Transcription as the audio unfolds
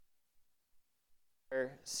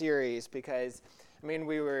series because,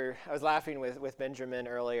 I was laughing with Benjamin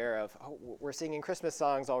earlier of, we're singing Christmas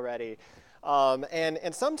songs already.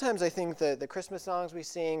 And sometimes I think the Christmas songs we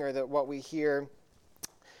sing or what we hear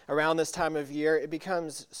around this time of year, it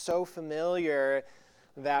becomes so familiar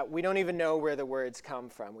that we don't even know where the words come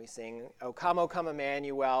from. We sing, O come,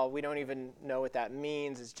 Emmanuel. We don't even know what that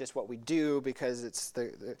means. It's just what we do because it's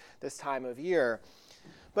this time of year.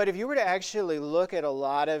 But if you were to actually look at a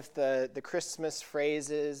lot of the Christmas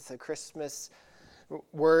phrases, the Christmas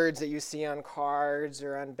words that you see on cards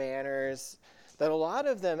or on banners, that a lot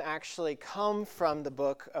of them actually come from the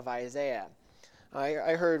book of Isaiah.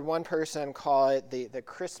 I heard one person call it the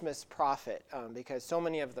Christmas prophet because so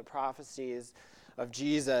many of the prophecies of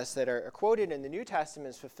Jesus that are quoted in the New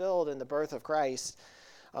Testament, fulfilled in the birth of Christ,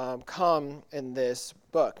 come in this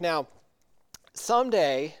book. Now,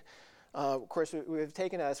 someday, of course, we've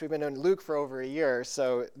been in Luke for over a year,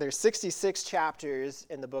 so there's 66 chapters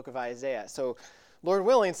in the book of Isaiah. So, Lord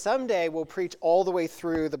willing, someday we'll preach all the way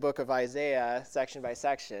through the book of Isaiah, section by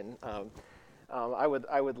section. I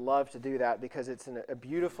would love to do that because it's a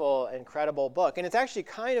beautiful, incredible book. And it's actually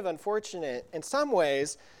kind of unfortunate in some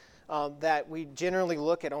ways that we generally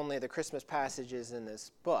look at only the Christmas passages in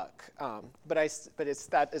this book. But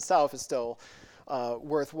that itself is still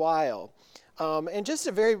worthwhile. And just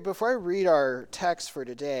before I read our text for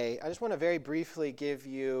today, I just want to very briefly give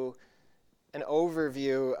you an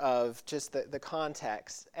overview of just the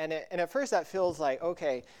context. And at first that feels like,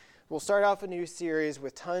 okay, we'll start off a new series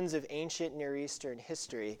with tons of ancient Near Eastern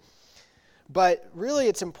history. But really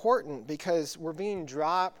it's important because we're being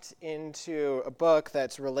dropped into a book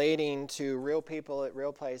that's relating to real people at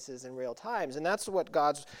real places in real times. And that's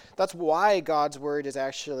why God's word is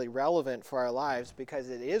actually relevant for our lives, because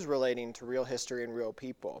it is relating to real history and real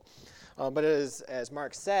people. But as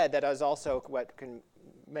Mark said, that is also what can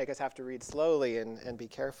make us have to read slowly and be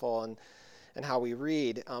careful and how we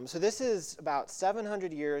read. So this is about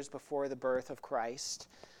 700 years before the birth of Christ.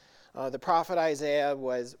 The prophet Isaiah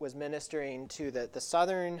was ministering to the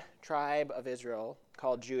southern tribe of Israel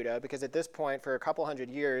called Judah, because at this point, for a couple hundred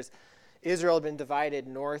years, Israel had been divided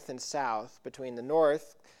north and south. Between the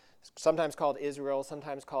north, sometimes called Israel,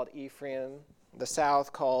 sometimes called Ephraim, the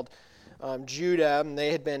south called Judah, and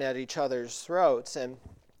they had been at each other's throats and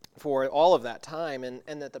for all of that time.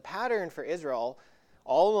 And that the pattern for Israel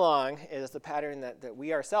all along is the pattern that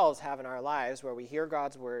we ourselves have in our lives, where we hear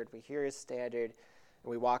God's word, we hear his standard, and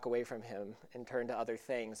we walk away from him and turn to other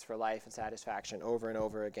things for life and satisfaction over and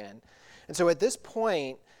over again. And so at this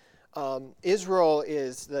point, Israel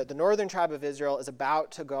the northern tribe of Israel is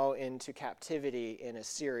about to go into captivity in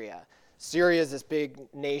Assyria. Syria is this big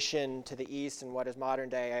nation to the east in what is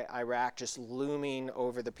modern-day Iraq, just looming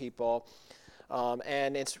over the people.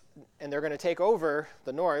 And they're going to take over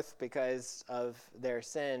the north because of their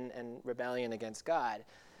sin and rebellion against God.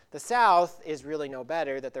 The south is really no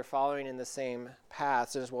better, that they're following in the same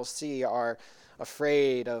paths, as we'll see, are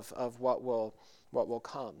afraid of what will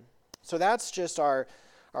come. So that's just our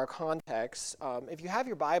context. If you have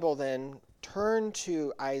your Bible, then turn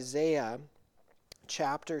to Isaiah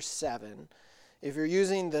chapter 7. If you're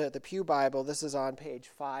using the Pew Bible, this is on page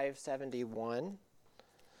 571.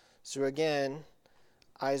 So again,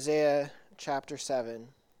 Isaiah chapter 7.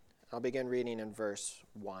 I'll begin reading in verse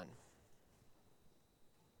 1.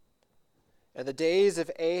 In the days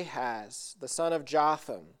of Ahaz, the son of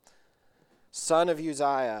Jotham, son of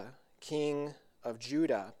Uzziah, king of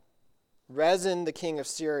Judah, Rezin the king of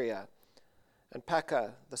Syria, and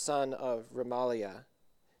Pekah the son of Remaliah,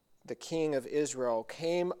 the king of Israel,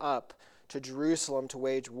 came up to Jerusalem to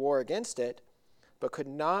wage war against it, but could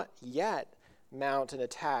not yet mount an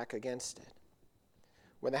attack against it.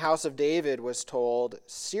 When the house of David was told,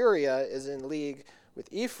 Syria is in league with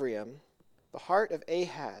Ephraim, the heart of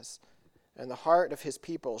Ahaz and the heart of his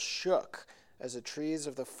people shook as the trees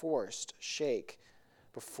of the forest shake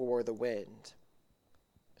before the wind.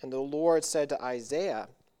 And the Lord said to Isaiah,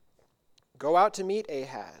 Go out to meet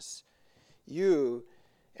Ahaz, you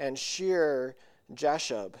and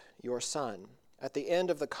Shear-Jashub, your son, at the end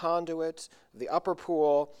of the conduit of the upper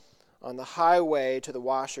pool on the highway to the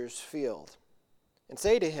washer's field. And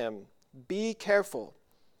say to him, Be careful,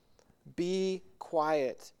 be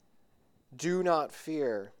quiet, do not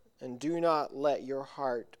fear, and do not let your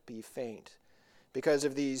heart be faint, because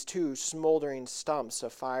of these two smoldering stumps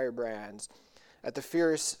of firebrands, at the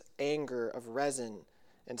fierce anger of Rezin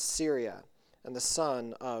and Syria and the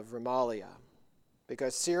son of Remaliah.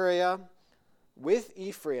 Because Syria, with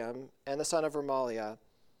Ephraim and the son of Remaliah,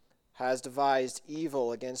 has devised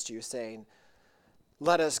evil against you, saying,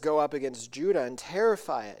 Let us go up against Judah and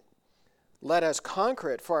terrify it, Let us conquer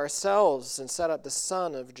it for ourselves and set up the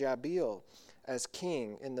son of Jabil as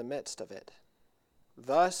king in the midst of it.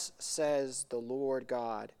 Thus says the Lord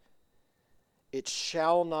God, it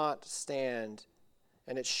shall not stand,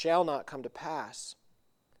 and it shall not come to pass.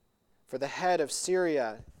 For the head of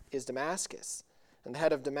Syria is Damascus, and the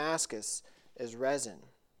head of Damascus is Rezin.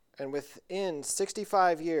 And within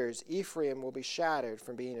 65 years, Ephraim will be shattered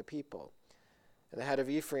from being a people. And the head of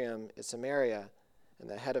Ephraim is Samaria, and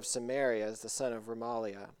the head of Samaria is the son of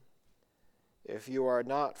Remaliah. If you are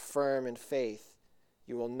not firm in faith,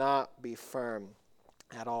 you will not be firm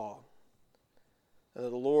at all. And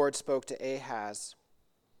the Lord spoke to Ahaz,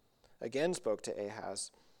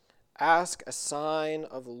 ask a sign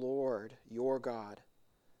of the Lord your God.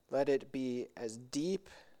 Let it be as deep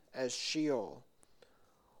as Sheol,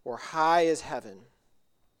 or high as heaven.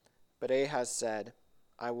 But Ahaz said,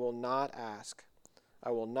 I will not ask.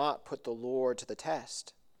 I will not put the Lord to the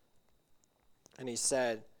test. And he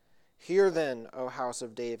said, Hear then, O house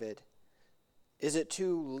of David, is it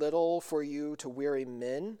too little for you to weary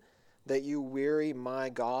men, that you weary my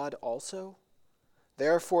God also?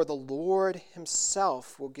 Therefore the Lord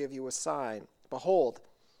himself will give you a sign. Behold,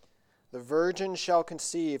 the virgin shall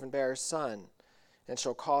conceive and bear a son, and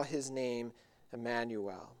shall call his name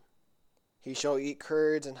Emmanuel. He shall eat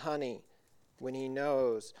curds and honey when he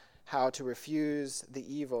knows how to refuse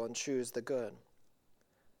the evil and choose the good.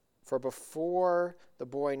 For before the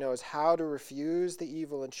boy knows how to refuse the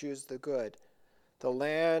evil and choose the good, the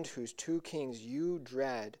land whose two kings you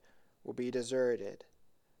dread will be deserted.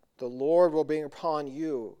 The Lord will bring upon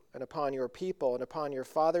you and upon your people and upon your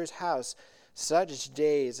father's house such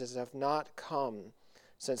days as have not come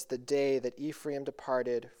since the day that Ephraim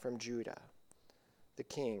departed from Judah, the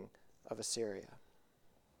king of Assyria.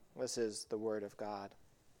 This is the word of God.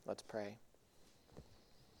 Let's pray.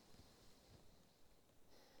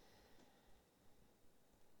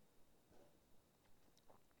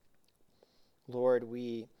 Lord,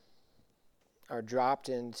 we are dropped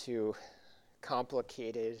into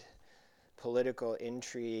complicated political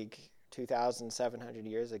intrigue 2,700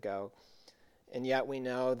 years ago, and yet we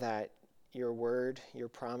know that your word, your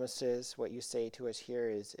promises, what you say to us here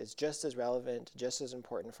is just as relevant, just as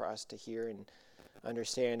important for us to hear and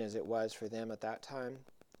understand as it was for them at that time.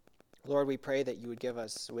 Lord, we pray that you would give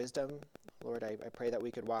us wisdom. Lord, I pray that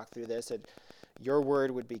we could walk through this, that your word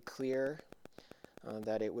would be clear,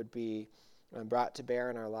 that it would be brought to bear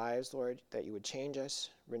in our lives, Lord, that you would change us,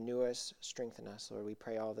 renew us, strengthen us. Lord, we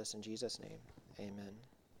pray all this in Jesus' name. Amen.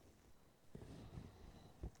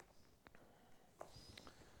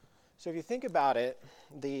 So if you think about it,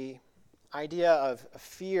 the idea of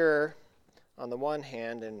fear on the one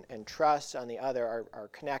hand and trust on the other are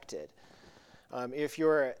connected. If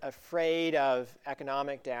you're afraid of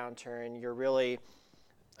economic downturn, you're really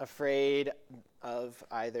afraid of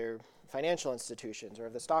either financial institutions or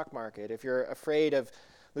of the stock market. If you're afraid of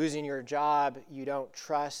losing your job, you don't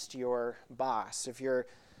trust your boss. If you're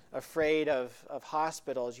afraid of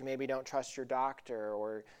hospitals, you maybe don't trust your doctor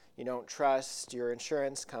or you don't trust your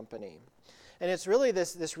insurance company. And it's really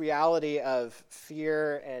this reality of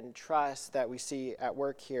fear and trust that we see at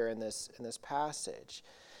work here in this passage.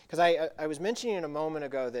 Because I was mentioning a moment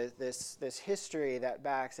ago this history that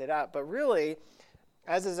backs it up, but really,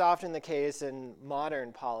 as is often the case in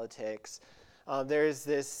modern politics, there's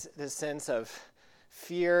this sense of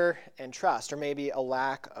fear and trust, or maybe a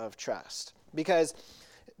lack of trust. Because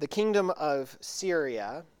the kingdom of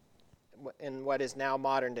Syria, in what is now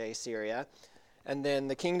modern-day Syria, and then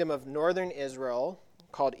the kingdom of northern Israel,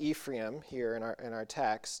 called Ephraim here in our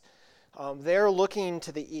text, they're looking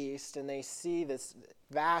to the east, and they see this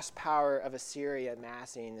vast power of Assyria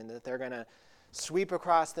massing, and that they're going to sweep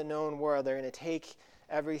across the known world. They're going to take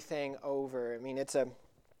everything over. I mean, it's a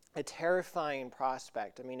terrifying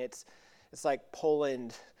prospect. I mean, it's like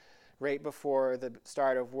Poland right before the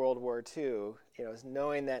start of World War II. You know,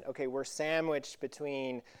 knowing that, okay, we're sandwiched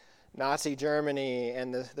between Nazi Germany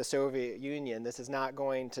and the Soviet Union. This is not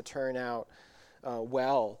going to turn out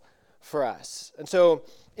well for us. And so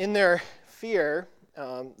in their fear,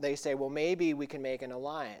 they say, well, maybe we can make an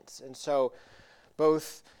alliance. And so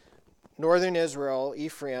both northern Israel,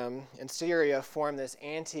 Ephraim, and Syria form this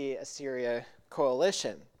anti-Assyria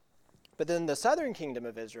coalition. But then the southern kingdom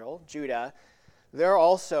of Israel, Judah, they're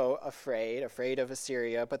also afraid of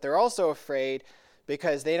Assyria, but they're also afraid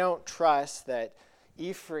because they don't trust that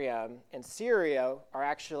Ephraim and Syria are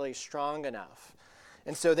actually strong enough.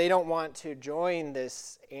 And so they don't want to join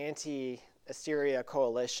this anti-Assyria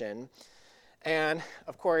coalition. And,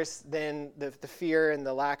 of course, then the fear and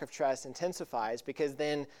the lack of trust intensifies because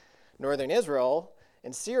then northern Israel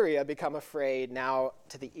and Syria become afraid now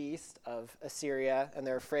to the east of Assyria, and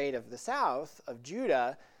they're afraid of the south of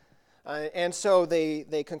Judah. And so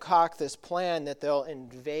they concoct this plan that they'll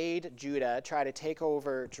invade Judah, try to take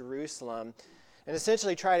over Jerusalem, and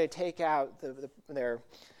essentially try to take out their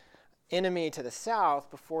enemy to the south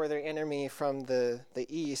before their enemy from the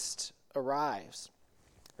east arrives.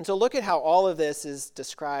 And so look at how all of this is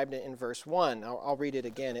described in verse 1. I'll read it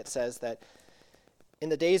again. It says that, in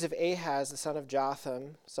the days of Ahaz, the son of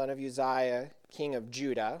Jotham, son of Uzziah, king of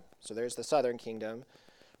Judah, so there's the southern kingdom,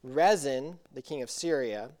 Rezin, the king of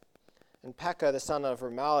Syria, and Pekah, the son of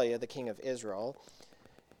Remaliah, the king of Israel,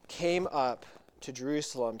 came up to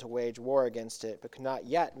Jerusalem to wage war against it, but could not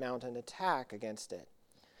yet mount an attack against it.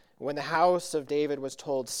 When the house of David was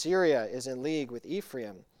told, Syria is in league with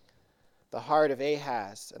Ephraim, the heart of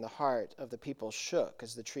Ahaz and the heart of the people shook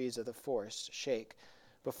as the trees of the forest shake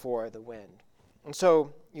before the wind. And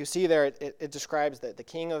so you see there, it describes that the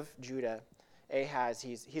king of Judah, Ahaz,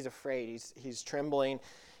 he's afraid, he's trembling.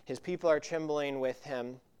 His people are trembling with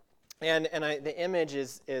him. And the image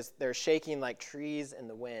is they're shaking like trees in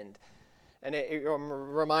the wind. And it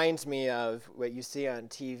reminds me of what you see on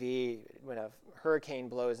TV when a hurricane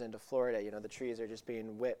blows into Florida. You know, the trees are just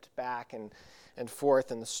being whipped back and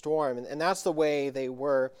forth in the storm. And that's the way they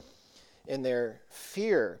were in their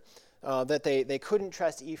fear, that they couldn't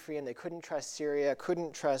trust Ephraim, they couldn't trust Syria,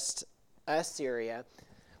 couldn't trust Assyria.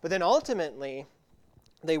 But then ultimately,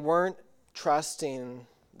 they weren't trusting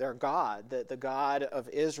their God, the God of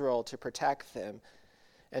Israel, to protect them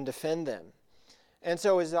and defend them. And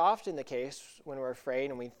so is often the case when we're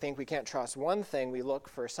afraid and we think we can't trust one thing, we look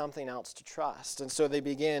for something else to trust. And so they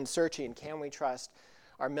begin searching, can we trust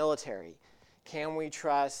our military? Can we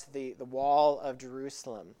trust the wall of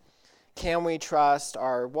Jerusalem? Can we trust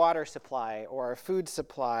our water supply or our food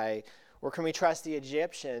supply? Or can we trust the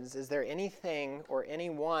Egyptians? Is there anything or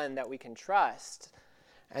anyone that we can trust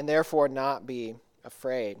and therefore not be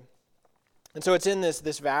afraid? And so it's in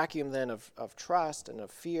this vacuum then of trust and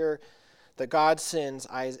of fear that God sends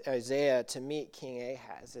Isaiah to meet King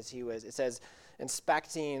Ahaz as he was, it says,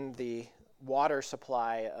 inspecting the water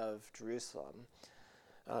supply of Jerusalem,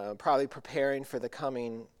 probably preparing for the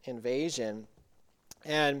coming invasion.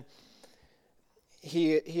 And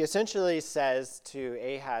he essentially says to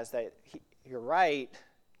Ahaz that you're right,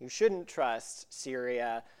 you shouldn't trust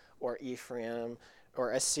Syria or Ephraim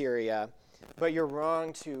or Assyria, but you're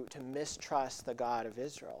wrong to mistrust the God of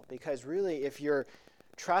Israel. Because really, if you're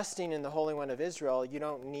trusting in the Holy One of Israel, you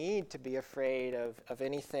don't need to be afraid of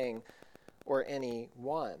anything or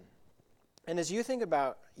anyone. And as you think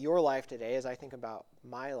about your life today, as I think about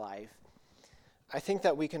my life, I think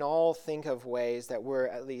that we can all think of ways that we're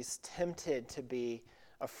at least tempted to be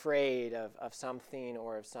afraid of something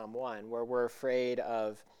or of someone, where we're afraid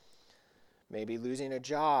of maybe losing a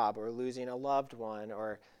job or losing a loved one,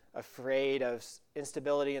 or afraid of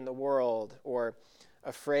instability in the world, or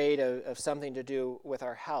afraid of something to do with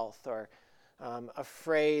our health, or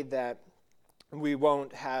afraid that we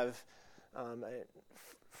won't have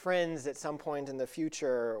friends at some point in the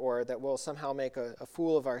future, or that we'll somehow make a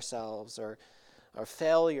fool of ourselves, or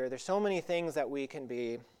failure. There's so many things that we can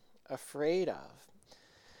be afraid of.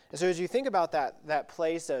 And so as you think about that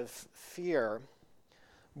place of fear,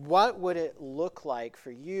 what would it look like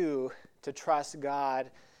for you to trust God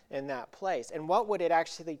in that place? And what would it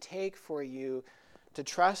actually take for you to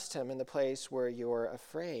trust him in the place where you're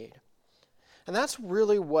afraid? And that's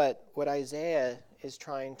really what Isaiah is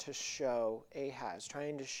trying to show Ahaz,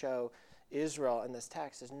 trying to show Israel in this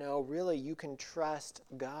text, is no, really, you can trust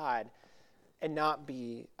God and not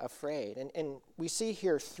be afraid. And we see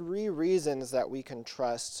here 3 reasons that we can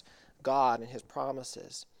trust God and his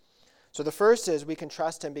promises. So the first is we can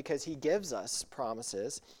trust him because he gives us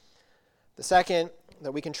promises. The second,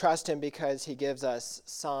 that we can trust him because he gives us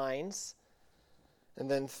signs.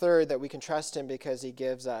 And then third, that we can trust him because he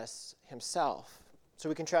gives us himself. So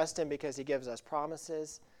we can trust him because he gives us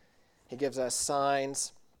promises, he gives us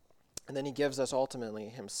signs, and then he gives us ultimately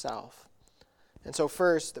himself. And so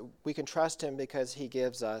first, we can trust him because he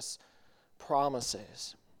gives us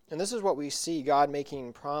promises. And this is what we see God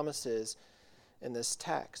making promises in this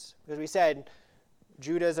text. Because we said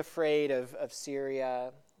Judah is afraid of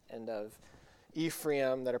Syria and of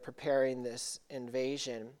Ephraim that are preparing this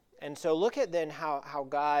invasion. And so look at then how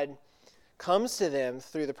God comes to them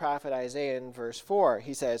through the prophet Isaiah in verse 4.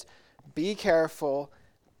 He says, be careful,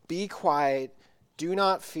 be quiet, do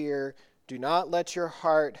not fear, do not let your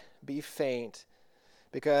heart be faint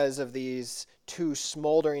because of these 2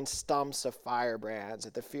 smoldering stumps of firebrands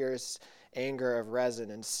at the fierce anger of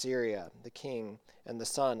Rezin and Syria, the king and the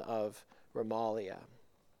son of Remaliah.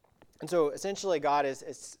 And so essentially God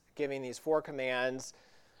is giving these 4 commands,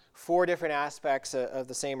 4 different aspects of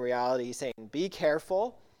the same reality. He's saying, be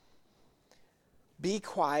careful, be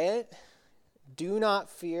quiet, do not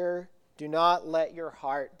fear, do not let your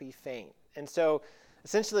heart be faint. And so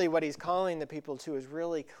essentially what he's calling the people to is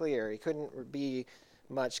really clear. He couldn't be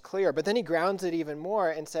much clearer. But then he grounds it even more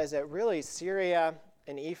and says that really Syria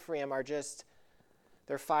and Ephraim are just,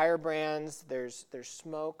 they're firebrands, there's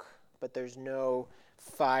smoke, but there's no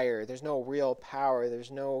fire, there's no real power,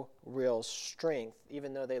 there's no real strength,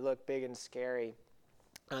 even though they look big and scary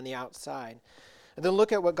on the outside. And then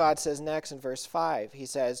look at what God says next in verse 5. He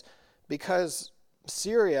says, because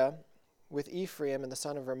Syria with Ephraim and the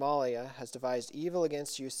son of Remaliah has devised evil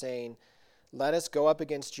against you, saying, let us go up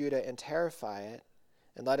against Judah and terrify it,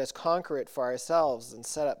 and let us conquer it for ourselves and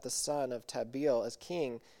set up the son of Tabeel as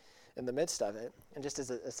king in the midst of it. And just as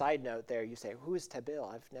a side note there, you say, who is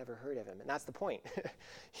Tabeel? I've never heard of him. And that's the point.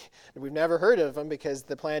 We've never heard of him because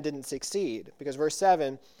the plan didn't succeed. Because verse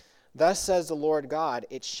 7, thus says the Lord God,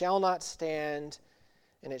 it shall not stand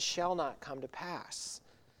and it shall not come to pass.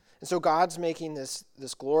 And so God's making this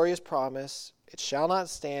glorious promise. It shall not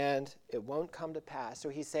stand. It won't come to pass. So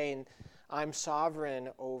he's saying, I'm sovereign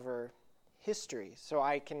over history, so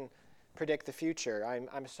I can predict the future.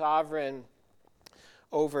 I'm sovereign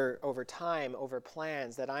over time, over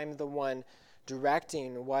plans, that I'm the one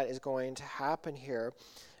directing what is going to happen here.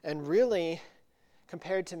 And really,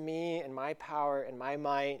 compared to me and my power and my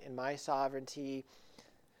might and my sovereignty,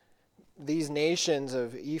 these nations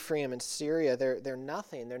of Ephraim and Syria, they're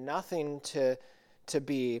nothing. They're nothing to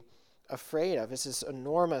be afraid of. It's this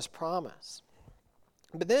enormous promise.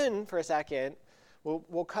 But then, for a second,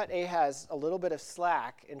 we'll cut Ahaz a little bit of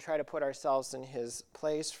slack and try to put ourselves in his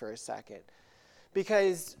place for a second.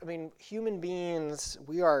 Because, human beings,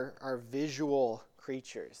 we are visual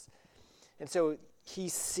creatures. And so he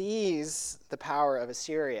sees the power of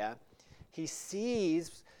Assyria. He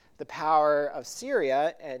sees the power of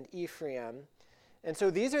Syria and Ephraim. And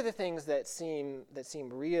so these are the things that seem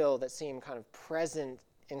real, that seem kind of present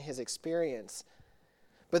in his experience.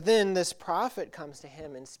 But then this prophet comes to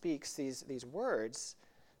him and speaks these words,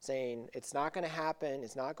 saying, it's not going to happen,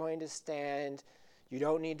 it's not going to stand, you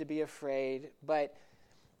don't need to be afraid. But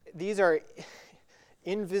these are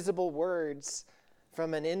invisible words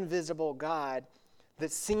from an invisible God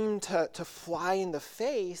that seem to fly in the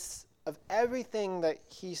face of everything that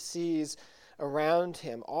he sees around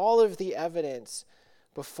him, all of the evidence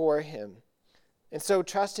before him. And so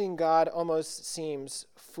trusting God almost seems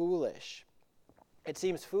foolish. It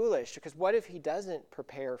seems foolish because what if he doesn't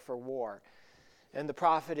prepare for war and the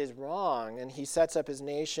prophet is wrong and he sets up his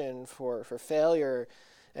nation for failure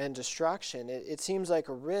and destruction? It seems like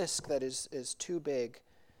a risk that is too big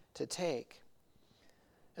to take.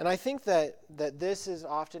 And I think that this is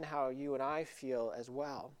often how you and I feel as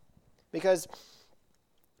well. Because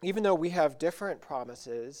even though we have different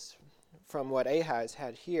promises from what Ahaz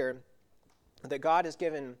had here, that God has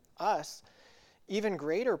given us even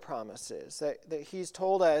greater promises, that he's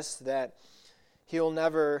told us that he'll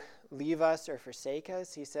never leave us or forsake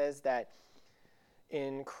us. He says that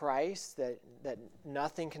in Christ, that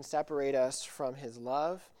nothing can separate us from his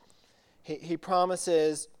love. He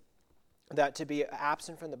promises that to be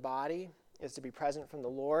absent from the body is to be present from the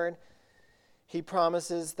Lord. He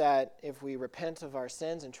promises that if we repent of our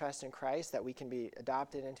sins and trust in Christ, that we can be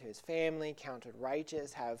adopted into his family, counted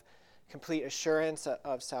righteous, have complete assurance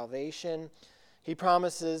of salvation. He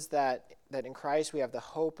promises that in Christ we have the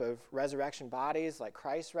hope of resurrection bodies, like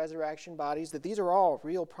Christ's resurrection bodies, that these are all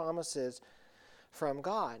real promises from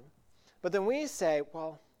God. But then we say,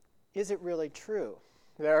 well, is it really true?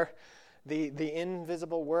 They're the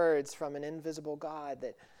invisible words from an invisible God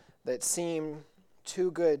that seem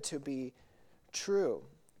too good to be true.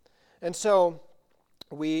 And so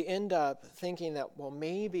we end up thinking that, well,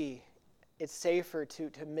 maybe it's safer to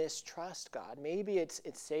mistrust God. Maybe it's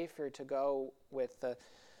safer to go with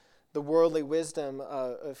the worldly wisdom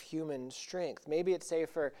of human strength. Maybe it's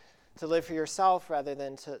safer to live for yourself rather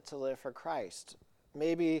than to live for Christ.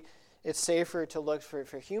 Maybe it's safer to look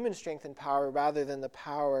for human strength and power rather than the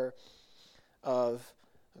power of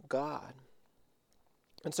God.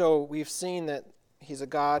 And so we've seen that he's a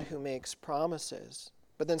God who makes promises.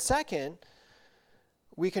 But then second,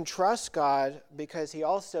 we can trust God because he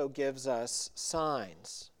also gives us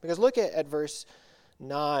signs. Because look at verse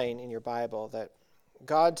 9 in your Bible, that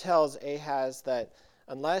God tells Ahaz that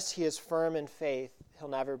unless he is firm in faith, he'll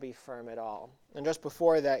never be firm at all. And just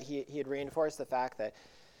before that, he had reinforced the fact that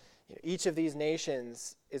each of these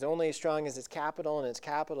nations is only as strong as its capital, and its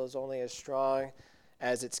capital is only as strong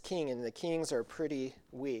as its king, and the kings are pretty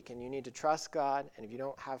weak, and you need to trust God, and if you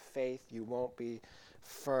don't have faith, you won't be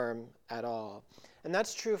firm at all. And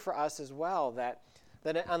that's true for us as well, that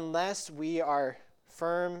unless we are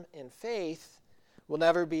firm in faith, we'll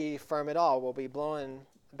never be firm at all. We'll be blowing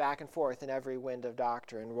back and forth in every wind of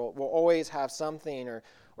doctrine. We'll always have something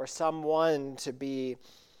or someone to be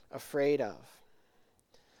afraid of.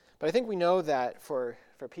 But I think we know that for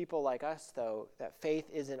people like us, though, that faith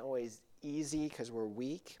isn't always easy because we're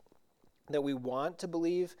weak, that we want to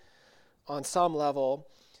believe on some level,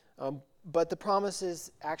 but the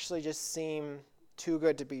promises actually just seem too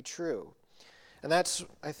good to be true. And that's,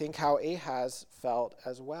 I think, how Ahaz felt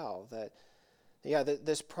as well, that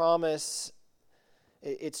this promise,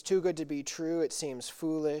 it's too good to be true. It seems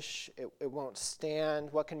foolish. It won't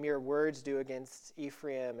stand. What can mere words do against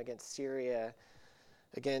Ephraim, against Syria,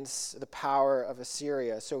 against the power of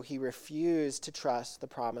Assyria? So he refused to trust the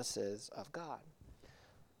promises of God.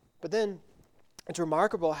 But then it's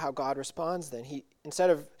remarkable how God responds then. He, instead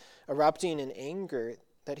of erupting in anger,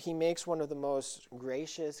 that he makes one of the most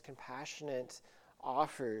gracious, compassionate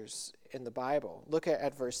offers in the Bible. Look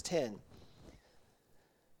at verse 10.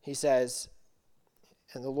 He says,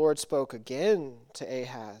 "And the Lord spoke again to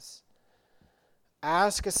Ahaz,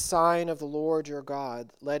 'Ask a sign of the Lord your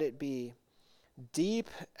God, let it be deep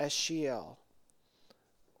as Sheol,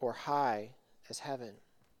 or high as heaven.'"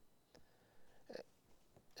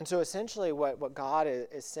 And so essentially what God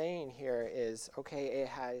is saying here is, okay,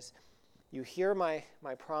 Ahaz, you hear my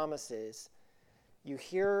promises, you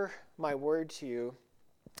hear my word to you.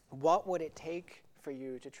 What would it take for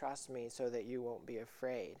you to trust me so that you won't be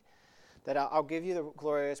afraid? That I'll give you the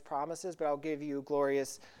glorious promises, but I'll give you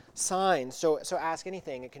glorious signs. So ask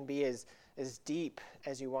anything. It can be as deep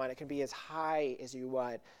as you want. It can be as high as you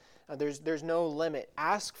want. There's no limit.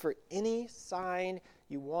 Ask for any sign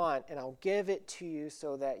you want, and I'll give it to you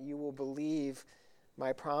so that you will believe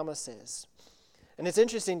my promises. And it's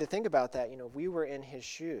interesting to think about that. If we were in his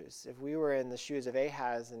shoes, if we were in the shoes of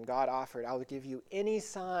Ahaz and God offered, "I'll give you any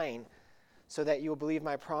sign so that you will believe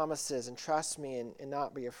my promises and trust me and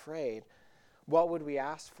not be afraid," what would we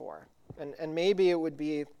ask for? And maybe it would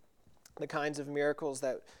be the kinds of miracles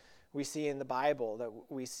that we see in the Bible,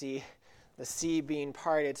 that we see the sea being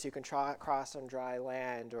parted so you can cross on dry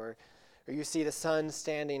land, or you see the sun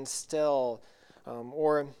standing still,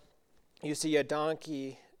 or you see a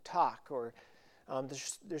donkey talk, or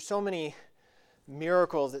there's so many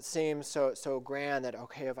miracles that seem so grand that,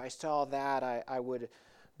 okay, if I saw that, I would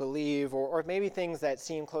believe, or maybe things that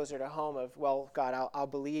seem closer to home of, well, God, I'll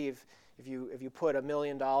believe if you put $1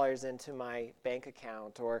 million into my bank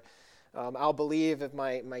account, or I'll believe if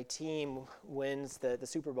my team wins the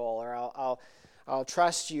Super Bowl, or I'll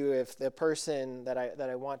trust you if the person that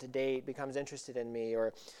I want to date becomes interested in me.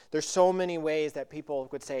 Or there's so many ways that people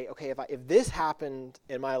would say, okay, if this happened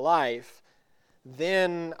in my life,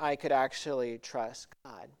 then I could actually trust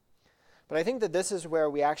God. But I think that this is where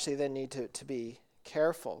we actually then need to be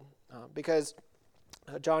careful, because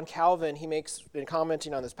John Calvin, he makes, in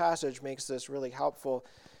commenting on this passage, makes this really helpful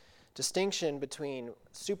distinction between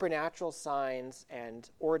supernatural signs and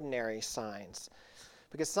ordinary signs.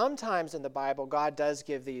 Because sometimes in the Bible, God does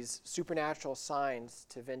give these supernatural signs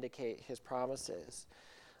to vindicate his promises.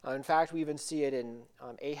 In fact, we even see it in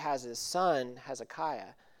Ahaz's son,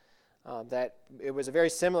 Hezekiah, that it was a very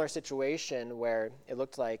similar situation where it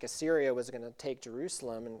looked like Assyria was going to take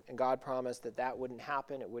Jerusalem, and God promised that wouldn't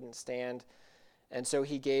happen, it wouldn't stand. And so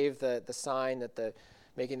he gave the sign that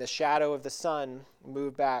making the shadow of the sun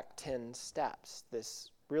move back 10 steps,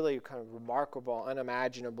 this really kind of remarkable,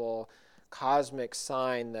 unimaginable, cosmic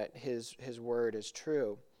sign that his word is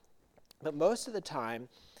true. But most of the time,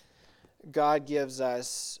 God gives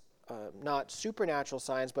us not supernatural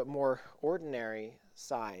signs, but more ordinary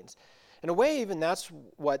signs. In a way, even that's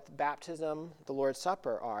what baptism, the Lord's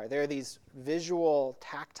Supper are. They're these visual,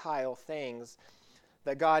 tactile things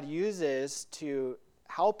that God uses to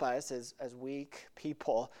help us as weak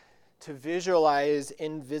people to visualize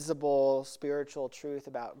invisible spiritual truth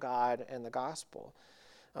about God and the gospel.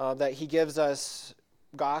 That he gives us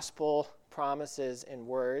gospel promises in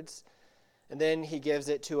words, and then he gives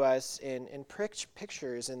it to us in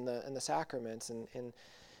pictures in the sacraments and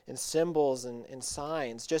in symbols and in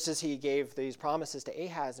signs, just as he gave these promises to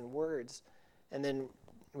Ahaz in words, and then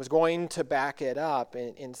was going to back it up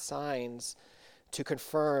in signs to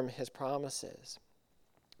confirm his promises.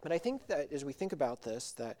 But I think that as we think about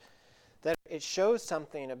this, that it shows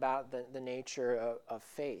something about the nature of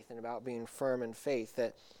faith and about being firm in faith,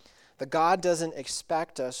 that God doesn't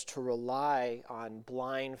expect us to rely on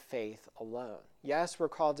blind faith alone. Yes, we're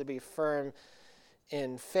called to be firm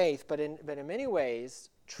in faith, but in many ways,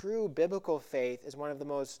 true biblical faith is one of the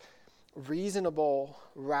most reasonable,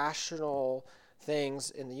 rational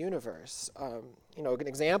things in the universe. An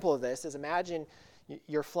example of this is, imagine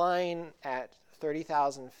you're flying at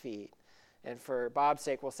 30,000 feet, and for Bob's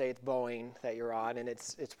sake, we'll say it's Boeing that you're on, and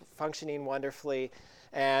it's functioning wonderfully,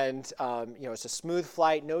 and it's a smooth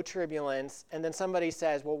flight, no turbulence, and then somebody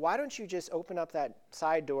says, well, why don't you just open up that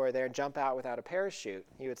side door there and jump out without a parachute?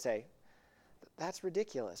 You would say, that's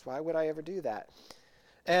ridiculous. Why would I ever do that?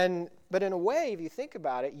 But in a way, if you think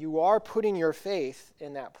about it, you are putting your faith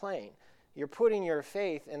in that plane. You're putting your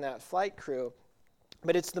faith in that flight crew,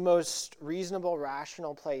 but it's the most reasonable,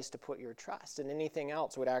 rational place to put your trust, and anything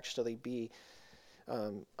else would actually be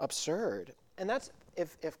absurd. And that's,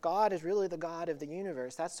 if God is really the God of the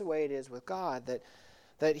universe, that's the way it is with God,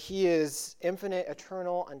 that he is infinite,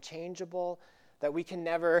 eternal, unchangeable, that we can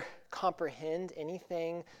never comprehend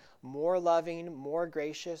anything more loving, more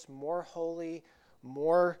gracious, more holy,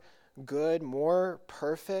 more good, more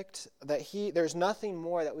perfect, that there's nothing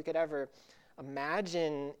more that we could ever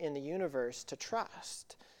imagine in the universe to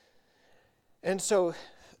trust. And so,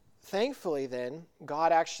 thankfully then,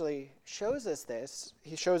 God actually shows us this.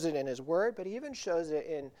 He shows it in his word, but he even shows it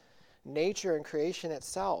in nature and creation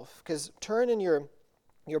itself. Because turn in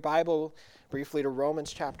your Bible briefly to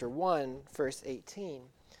Romans chapter 1, verse 18.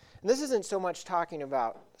 And this isn't so much talking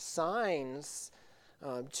about signs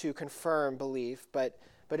to confirm belief, but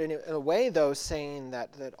in a way, though, saying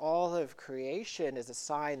that all of creation is a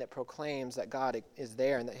sign that proclaims that God is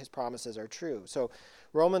there and that his promises are true. So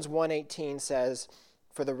Romans 1:18 says,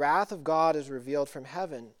 "For the wrath of God is revealed from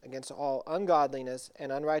heaven against all ungodliness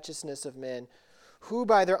and unrighteousness of men, who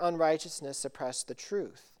by their unrighteousness suppress the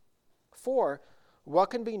truth. For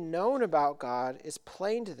what can be known about God is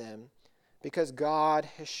plain to them, because God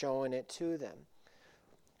has shown it to them."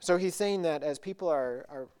 So he's saying that as people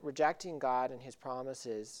are rejecting God and his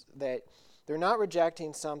promises, that they're not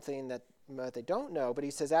rejecting something that they don't know, but he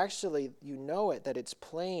says, actually, you know it, that it's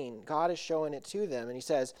plain. God is showing it to them. And he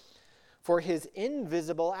says, for his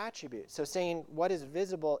invisible attributes. So saying what is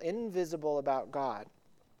visible, invisible about God,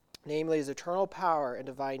 namely his eternal power and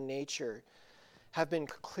divine nature, have been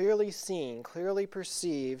clearly seen, clearly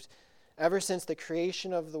perceived, ever since the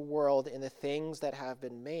creation of the world in the things that have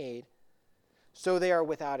been made, so they are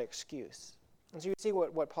without excuse. And so you see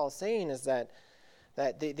what Paul's saying is that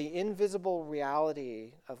the invisible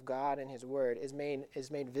reality of God and his word is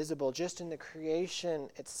made visible just in the creation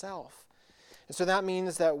itself. And so that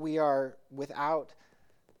means that we are without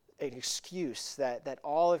an excuse, that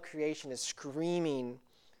all of creation is screaming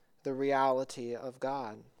the reality of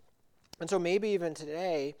God. And so maybe even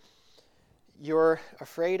today, you're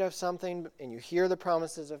afraid of something and you hear the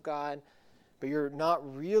promises of God, but you're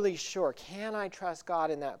not really sure, can I trust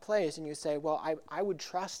God in that place? And you say, well, I would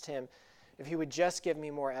trust him if he would just give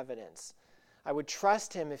me more evidence. I would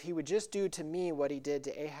trust him if he would just do to me what he did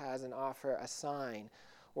to Ahaz and offer a sign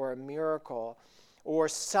or a miracle or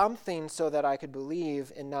something so that I could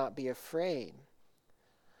believe and not be afraid.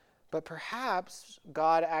 But perhaps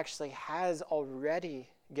God actually has already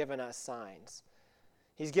given us signs.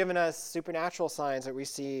 He's given us supernatural signs that we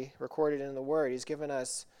see recorded in the Word. He's given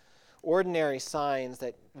us ordinary signs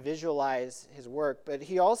that visualize his work, but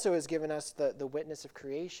he also has given us the witness of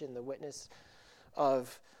creation, the witness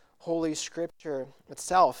of Holy Scripture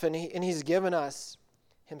itself, and he's given us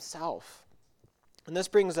himself. And this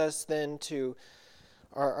brings us then to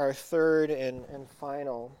our third and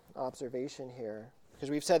final observation here, because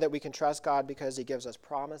we've said that we can trust God because he gives us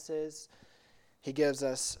promises, he gives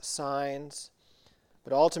us signs,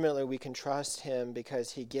 but ultimately we can trust him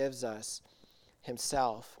because he gives us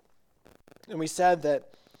himself. And we said that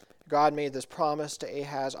God made this promise to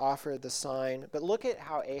Ahaz, offered the sign. But look at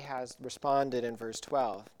how Ahaz responded in verse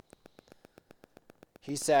 12.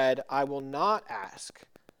 He said, I will not ask.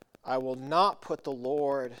 I will not put the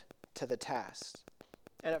Lord to the test.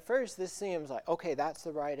 And at first this seems like, okay, that's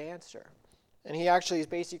the right answer. And he actually is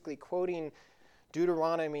basically quoting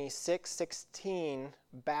Deuteronomy 6:16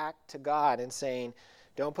 back to God and saying,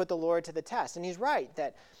 don't put the Lord to the test. And he's right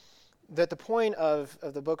that the point of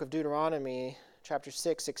the book of Deuteronomy, chapter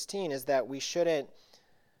 6:16, is that we shouldn't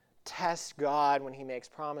test God when he makes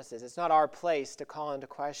promises. It's not our place to call into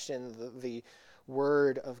question the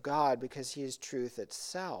word of God because he is truth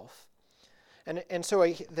itself. And so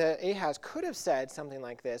the Ahaz could have said something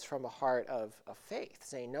like this from a heart of faith,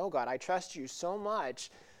 saying, no, God, I trust you so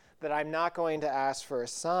much that I'm not going to ask for a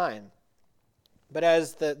sign. But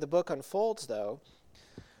as the book unfolds, though,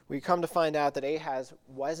 we come to find out that Ahaz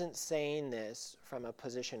wasn't saying this from a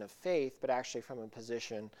position of faith, but actually from a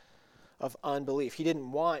position of unbelief. He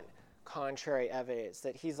didn't want contrary evidence,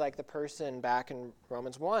 that he's like the person back in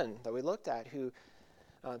Romans 1 that we looked at, who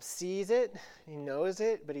sees it, he knows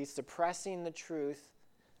it, but he's suppressing the truth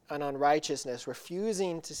and unrighteousness,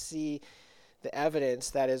 refusing to see the evidence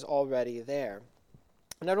that is already there.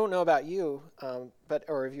 And I don't know about you,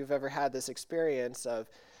 or if you've ever had this experience of,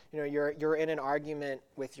 you're in an argument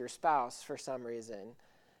with your spouse for some reason,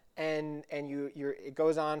 and it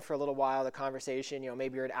goes on for a little while, the conversation,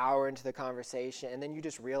 maybe you're an hour into the conversation, and then you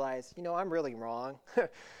just realize, I'm really wrong.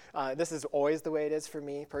 This is always the way it is for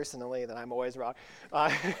me personally, that I'm always wrong.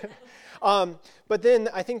 But then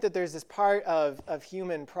I think that there's this part of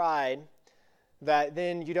human pride that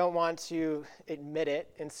then you don't want to admit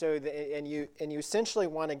it, and so you essentially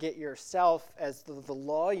want to get yourself as the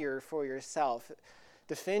lawyer for yourself,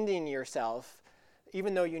 defending yourself,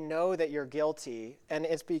 even though you know that you're guilty. And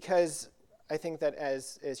it's because I think that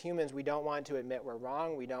as humans, we don't want to admit we're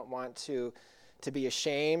wrong. We don't want to be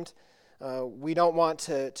ashamed. We don't want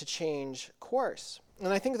to change course.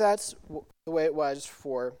 And I think that's the way it was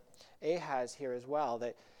for Ahaz here as well,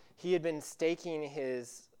 that he had been staking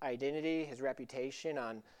his identity, his reputation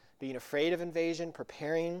on being afraid of invasion,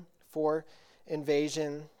 preparing for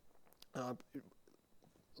invasion,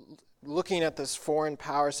 looking at this foreign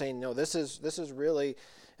power, saying, no, this is really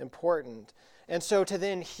important. And so to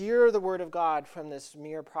then hear the word of God from this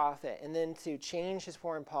mere prophet, and then to change his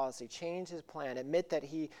foreign policy, change his plan, admit that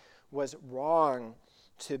he was wrong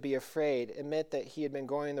to be afraid, admit that he had been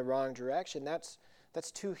going in the wrong direction, that's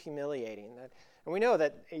too humiliating. And we know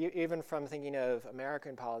that even from thinking of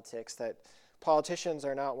American politics, that politicians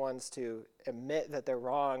are not ones to admit that they're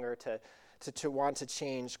wrong or to want to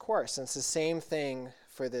change course. And it's the same thing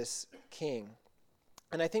for this king.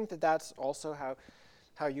 And I think that that's also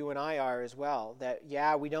how you and I are as well. That,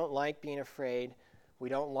 we don't like being afraid. We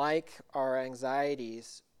don't like our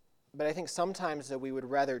anxieties. But I think sometimes that we would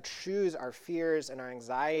rather choose our fears and our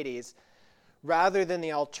anxieties rather than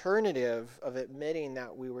the alternative of admitting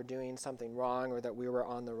that we were doing something wrong or that we were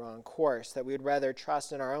on the wrong course, that we would rather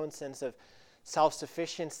trust in our own sense of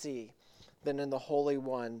self-sufficiency than in the Holy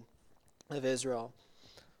One of Israel.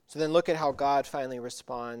 So then look at how God finally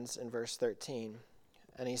responds in verse 13.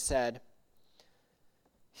 And he said,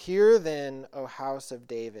 "Hear then, O house of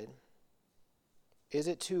David, is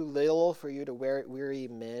it too little for you to weary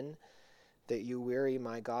men, that you weary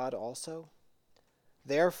my God also?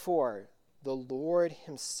 Therefore, the Lord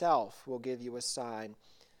himself will give you a sign.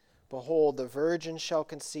 Behold, the virgin shall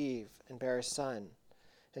conceive and bear a son,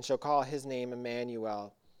 and shall call his name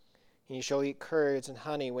Emmanuel. And he shall eat curds and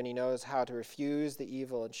honey when he knows how to refuse the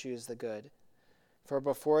evil and choose the good. For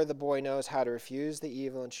before the boy knows how to refuse the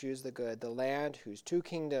evil and choose the good, the land whose two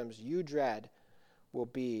kingdoms you dread will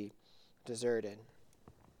be deserted."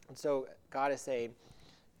 And so God is saying,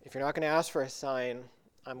 if you're not going to ask for a sign,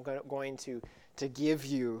 I'm going to give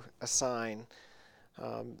you a sign,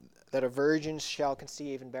 that a virgin shall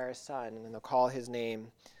conceive and bear a son, and they'll call his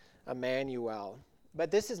name Emmanuel. But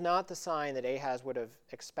this is not the sign that Ahaz would have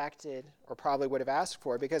expected or probably would have asked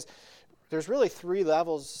for, because there's really three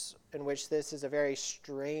levels in which this is a very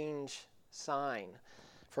strange sign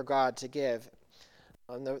for God to give.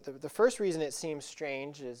 The first reason it seems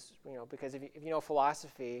strange is, because if you know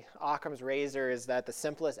philosophy, Occam's razor is that the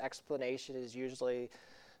simplest explanation is usually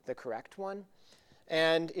the correct one.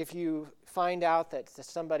 And if you find out that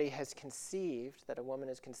somebody has conceived, that a woman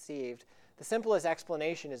has conceived, the simplest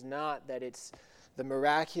explanation is not that it's the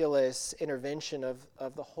miraculous intervention of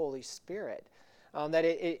the Holy Spirit. That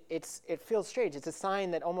it feels strange. It's a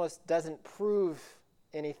sign that almost doesn't prove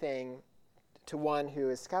anything to one who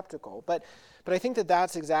is skeptical. But I think that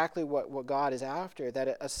that's exactly what God is after,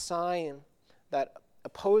 that a sign that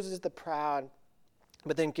opposes the proud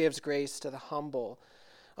but then gives grace to the humble.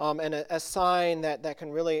 And a sign that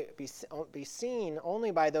can really be seen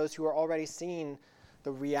only by those who are already seeing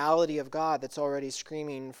the reality of God, that's already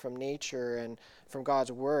screaming from nature and from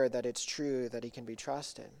God's word that it's true, that he can be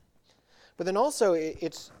trusted. But then also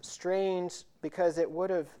it's strange because they would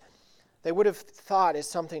have thought it's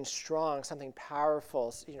something strong, something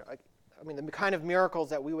powerful, the kind of miracles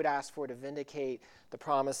that we would ask for to vindicate the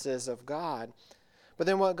promises of God. But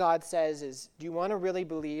then what God says is, do you want to really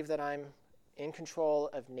believe that I'm in control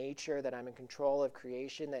of nature, that I'm in control of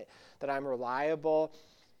creation, that I'm reliable?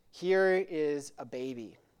 Here is a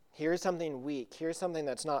baby. Here's something weak. Here's something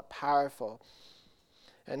that's not powerful.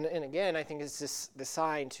 And again, I think it's just the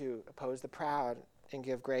sign to oppose the proud and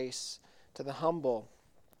give grace to the humble.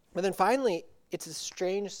 But then finally, it's a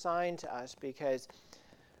strange sign to us, because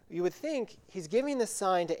you would think he's giving the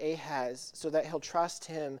sign to Ahaz so that he'll trust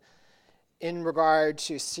him in regard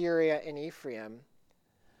to Syria and Ephraim.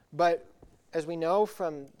 But as we know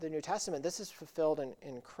from the New Testament, this is fulfilled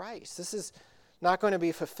in Christ. This is not going to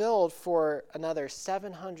be fulfilled for another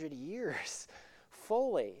 700 years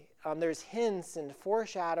fully. There's hints and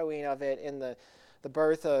foreshadowing of it in the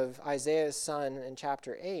birth of Isaiah's son in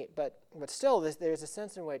chapter 8. But still, there's a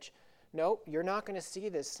sense in which, nope, you're not going to see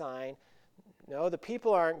this sign. No, the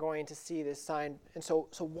people aren't going to see this sign. And so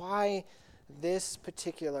why this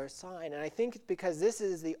particular sign? And I think because this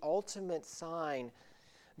is the ultimate sign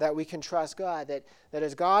that we can trust God, that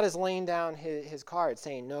as God is laying down his card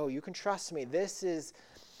saying, no, you can trust me, this is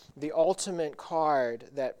the ultimate card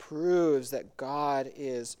that proves that God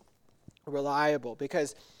is reliable.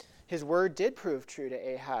 Because his word did prove true to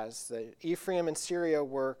Ahaz. That Ephraim and Syria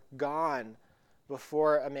were gone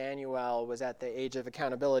before Emmanuel was at the age of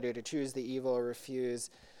accountability to choose the evil or refuse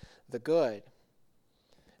the good.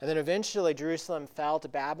 And then eventually Jerusalem fell to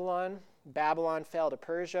Babylon. Babylon fell to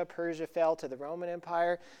Persia. Persia fell to the Roman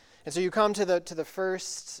Empire. And so you come to the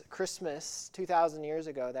first Christmas 2,000 years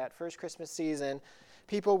ago, that first Christmas season,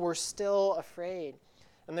 people were still afraid.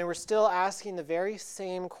 And they were still asking the very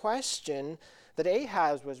same question that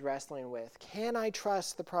Ahaz was wrestling with. Can I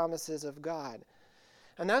trust the promises of God?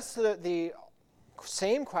 And that's the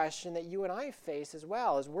same question that you and I face as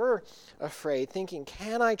well, as we're afraid, thinking,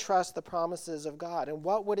 can I trust the promises of God? And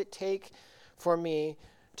what would it take for me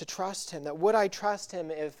to trust him? That would I trust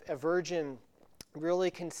him if a virgin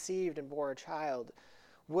really conceived and bore a child?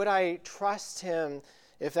 Would I trust him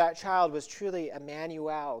if that child was truly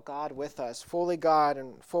Emmanuel, God with us, fully God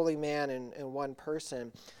and fully man in one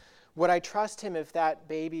person? Would I trust him if that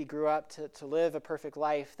baby grew up to live a perfect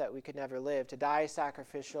life that we could never live, to die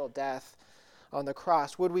sacrificial death on the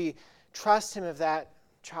cross? Would we trust him if that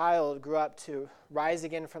child grew up to rise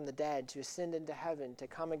again from the dead, to ascend into heaven, to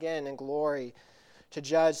come again in glory, to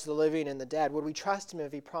judge the living and the dead? Would we trust him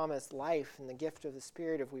if he promised life and the gift of the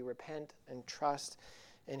Spirit if we repent and trust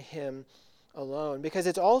in him alone? Because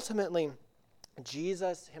it's ultimately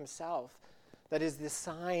Jesus himself that is the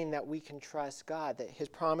sign that we can trust God, that his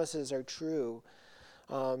promises are true,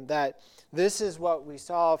 that this is what we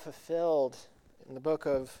saw fulfilled in the book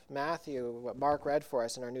of Matthew, what Mark read for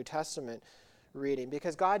us in our New Testament reading.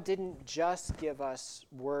 Because God didn't just give us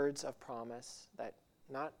words of promise, that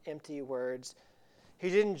not empty words. He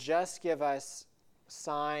didn't just give us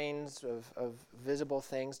signs of visible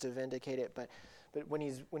things to vindicate it, but when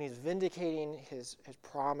he's vindicating his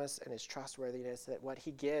promise and his trustworthiness, that what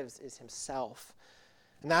he gives is himself.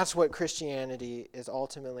 And that's what Christianity is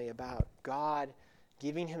ultimately about. God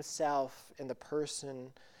giving himself in the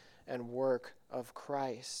person and work of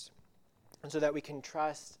Christ. And so that we can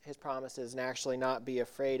trust his promises and actually not be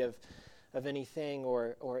afraid of anything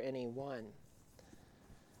or anyone.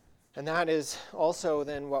 And that is also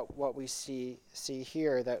then what we see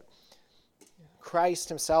here, that Christ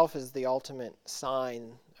himself is the ultimate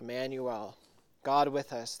sign, Emmanuel, God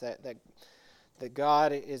with us, that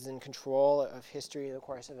God is in control of history, the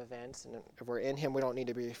course of events, and if we're in him, we don't need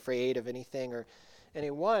to be afraid of anything or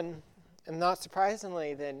anyone. And not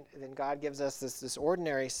surprisingly, then God gives us this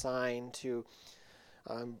ordinary sign to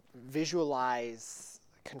visualize,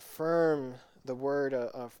 confirm the word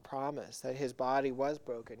of promise, that his body was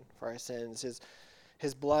broken for our sins,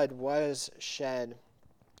 his blood was shed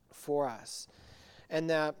for us, and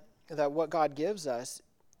that what God gives us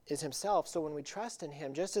is himself. So when we trust in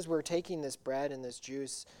him, just as we're taking this bread and this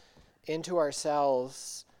juice into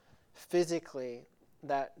ourselves physically,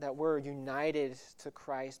 that we're united to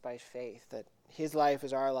Christ by faith, that his life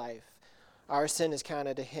is our life, our sin is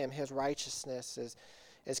counted to him, his righteousness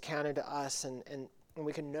is counted to us, and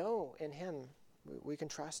we can know in him, we can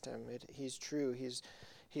trust him. He's true,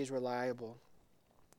 he's reliable.